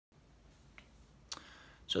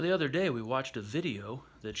So the other day we watched a video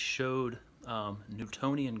that showed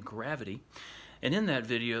Newtonian gravity, and in that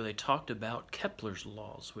video they talked about Kepler's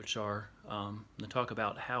laws, which are, they talk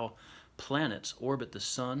about how planets orbit the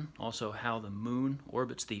sun, also how the moon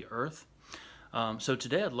orbits the earth. So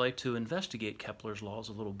today I'd like to investigate Kepler's laws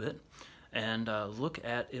a little bit and look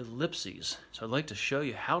at ellipses. So I'd like to show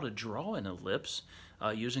you how to draw an ellipse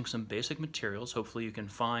using some basic materials. Hopefully you can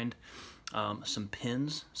find some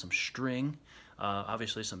pins, some string,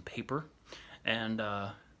 obviously some paper, and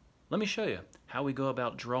let me show you how we go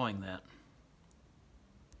about drawing that.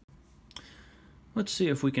 Let's see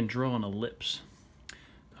if we can draw an ellipse.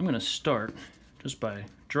 I'm going to start just by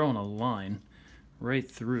drawing a line right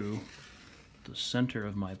through the center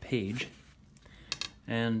of my page,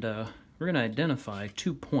 and we're going to identify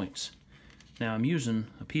 2 points. Now I'm using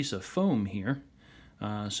a piece of foam here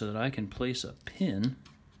so that I can place a pin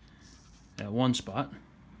at one spot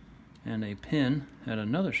and a pin at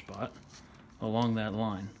another spot along that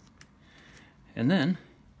line. And then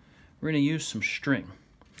we're going to use some string.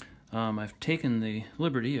 I've taken the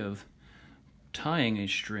liberty of tying a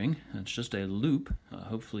string. It's just a loop.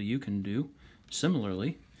 Hopefully you can do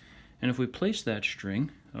similarly. And if we place that string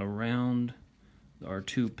around our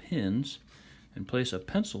 2 pins and place a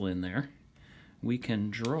pencil in there, we can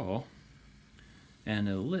draw an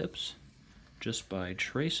ellipse just by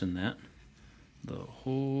tracing that the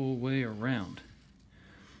whole way around.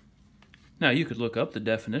 Now you could look up the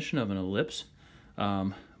definition of an ellipse,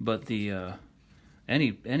 but the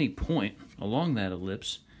any point along that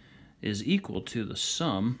ellipse is equal to the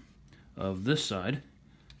sum of this side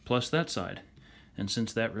plus that side. And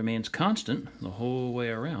since that remains constant the whole way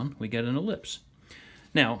around, we get an ellipse.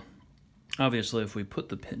 Now, obviously, if we put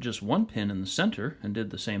the pin, just one pin in the center and did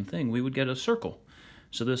the same thing, we would get a circle.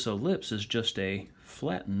 So this ellipse is just a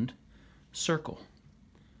flattened circle.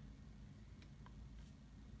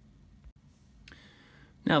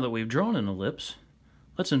 Now that we've drawn an ellipse,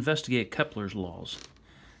 let's investigate Kepler's laws.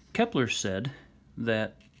 Kepler said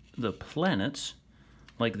that the planets,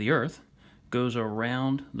 like the Earth, goes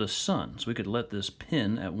around the sun. So we could let this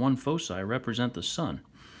pin at one foci represent the sun.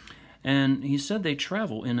 And he said they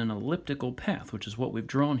travel in an elliptical path, which is what we've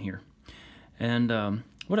drawn here. And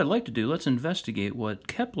what I'd like to do, let's investigate what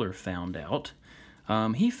Kepler found out.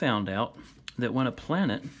 He found out that when a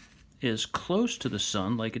planet is close to the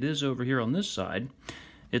sun, like it is over here on this side,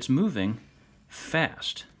 it's moving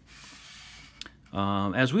fast.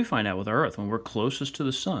 As we find out with our Earth, when we're closest to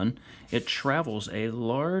the sun, it travels a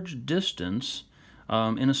large distance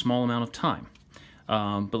in a small amount of time.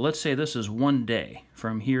 But let's say this is 1 day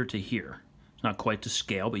from here to here. It's not quite to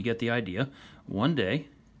scale, but you get the idea. 1 day.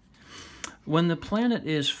 When the planet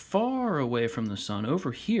is far away from the sun,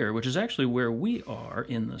 over here, which is actually where we are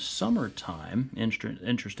in the summertime,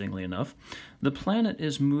 interestingly enough, the planet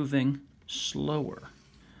is moving slower.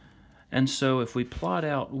 And so if we plot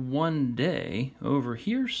out 1 day over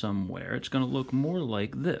here somewhere, it's going to look more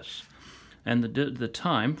like this. And the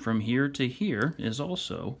time from here to here is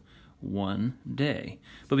also 1 day.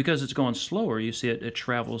 But because it's going slower, you see it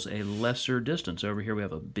travels a lesser distance. Over here we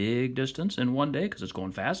have a big distance in 1 day because it's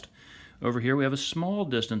going fast. Over here we have a small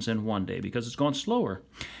distance in 1 day because it's going slower.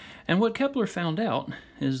 And what Kepler found out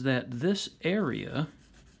is that this area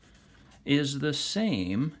is the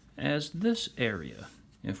same as this area.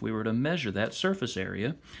 If we were to measure that surface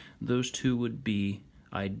area, those two would be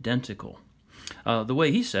identical. The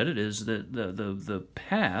way he said it is that the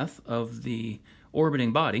path of the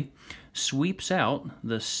orbiting body sweeps out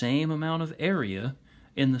the same amount of area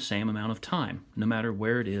in the same amount of time, no matter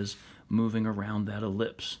where it is moving around that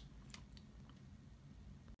ellipse.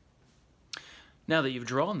 Now that you've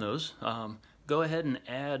drawn those, go ahead and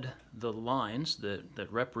add the lines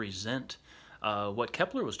that represent what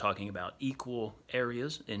Kepler was talking about, equal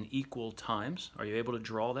areas in equal times. Are you able to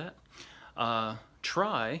draw that?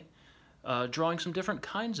 Try drawing some different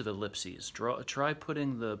kinds of ellipses. Try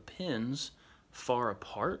putting the pins far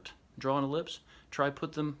apart, draw an ellipse. Try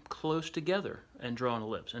put them close together and draw an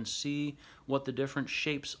ellipse, and see what the different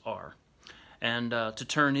shapes are. And to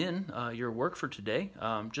turn in your work for today,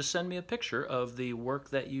 just send me a picture of the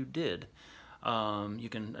work that you did. You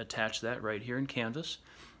can attach that right here in Canvas.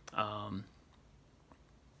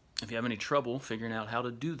 If you have any trouble figuring out how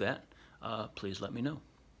to do that, please let me know.